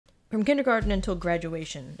From kindergarten until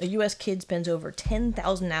graduation, a US kid spends over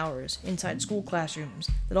 10,000 hours inside school classrooms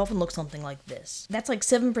that often look something like this. That's like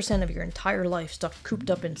 7% of your entire life stuck cooped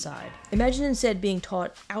up inside. Imagine instead being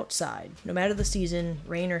taught outside, no matter the season,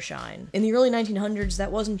 rain or shine. In the early 1900s, that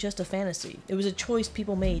wasn't just a fantasy. It was a choice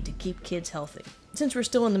people made to keep kids healthy. Since we're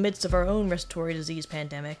still in the midst of our own respiratory disease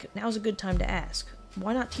pandemic, now's a good time to ask,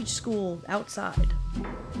 why not teach school outside?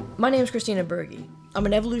 My name's Christina Berge. I'm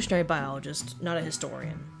an evolutionary biologist, not a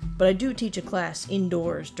historian. But I do teach a class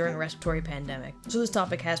indoors during a respiratory pandemic, so this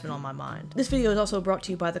topic has been on my mind. This video is also brought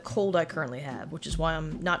to you by the cold I currently have, which is why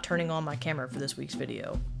I'm not turning on my camera for this week's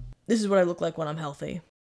video. This is what I look like when I'm healthy.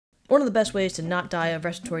 One of the best ways to not die of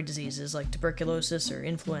respiratory diseases like tuberculosis or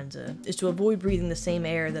influenza is to avoid breathing the same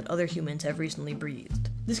air that other humans have recently breathed.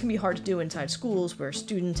 This can be hard to do inside schools where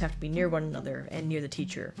students have to be near one another and near the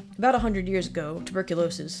teacher. About 100 years ago,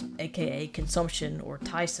 tuberculosis, aka consumption or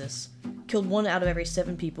phthisis, killed 1 out of every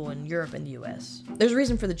 7 people in Europe and the US. There's a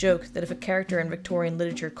reason for the joke that if a character in Victorian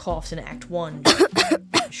literature coughs in Act 1,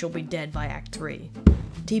 she'll be dead by Act 3.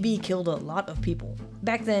 TB killed a lot of people.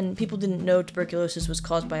 Back then, people didn't know tuberculosis was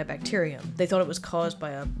caused by a bacterium. They thought it was caused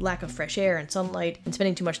by a lack of fresh air and sunlight and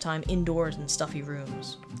spending too much time indoors in stuffy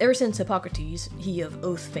rooms. Ever since Hippocrates, he of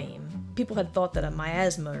oath fame, people had thought that a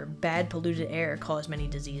miasma or bad polluted air caused many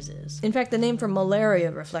diseases. In fact, the name for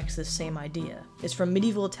malaria reflects this same idea. It's from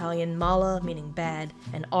medieval Italian mala, meaning bad,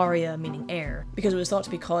 and aria, meaning air, because it was thought to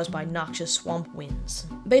be caused by noxious swamp winds.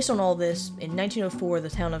 Based on all this, in 1904, the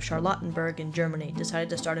town of Charlottenburg in Germany decided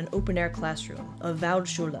to start an open-air classroom, a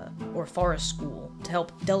Waldschule, or forest school, to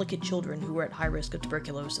help delicate children who were at high risk of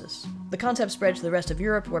tuberculosis. The concept spread to the rest of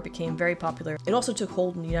Europe, where it became very popular. It also took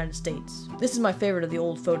hold in the United States. This is my favorite of the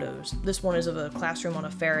old photos. This one is of a classroom on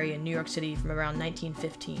a ferry in New York City from around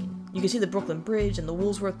 1915. You can see the Brooklyn Bridge and the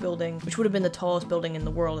Woolsworth Building, which would have been the tallest building in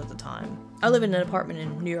the world at the time. I live in an apartment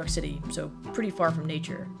in New York City, so pretty far from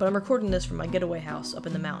nature, but I'm recording this from my getaway house up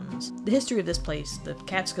in the mountains. The history of this place, the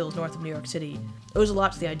Catskills north of New York City, owes a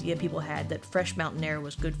lot to the idea people had that fresh mountain air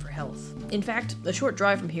was good for health. In fact, a short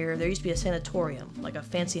drive from here, there used to be a sanatorium, like a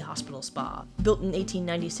fancy hospital spa, built in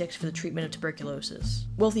 1896 for the treatment of tuberculosis.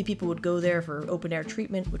 Wealthy people would go there for open-air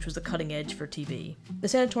treatment, which was the cutting edge for TB. The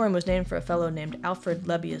sanatorium was named for a fellow named Alfred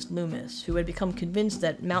Lebbeus Loomis, who had become convinced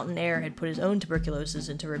that mountain air had put his own tuberculosis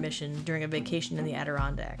into remission during a vacation in the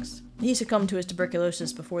Adirondacks. He succumbed to his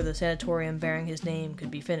tuberculosis before the sanatorium bearing his name could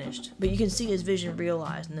be finished, but you can see his vision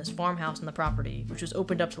realized in this farmhouse on the property, which was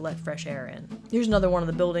opened up to let fresh air in. Here's another one of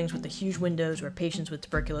the buildings with the huge windows where patients with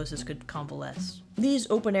tuberculosis could convalesce. These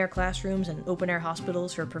open-air classrooms and open-air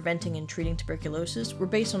hospitals for preventing and treating tuberculosis were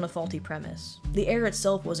based on a faulty premise. The air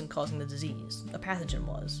itself wasn't causing the disease, a pathogen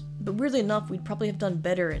was. But weirdly enough, we'd probably have done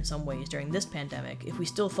better in some ways during this pandemic if we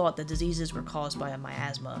still thought that diseases were caused by a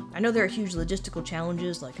miasma. I know there are huge logistical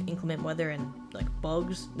challenges like inclement weather and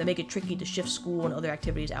bugs that make it tricky to shift school and other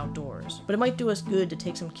activities outdoors, but it might do us good to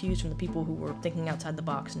take some cues from the people who were thinking outside the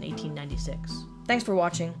box in 1896. Thanks for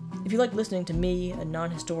watching. If you like listening to me, a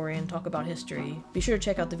non-historian, talk about history, be sure to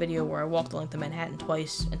check out the video where I walk the length of Manhattan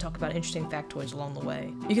twice and talk about interesting factoids along the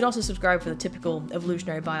way. You can also subscribe for the typical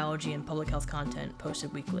evolutionary biology and public health content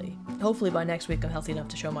posted weekly. Hopefully by next week I'm healthy enough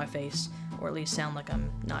to show my face, or at least sound like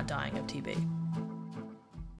I'm not dying of TB.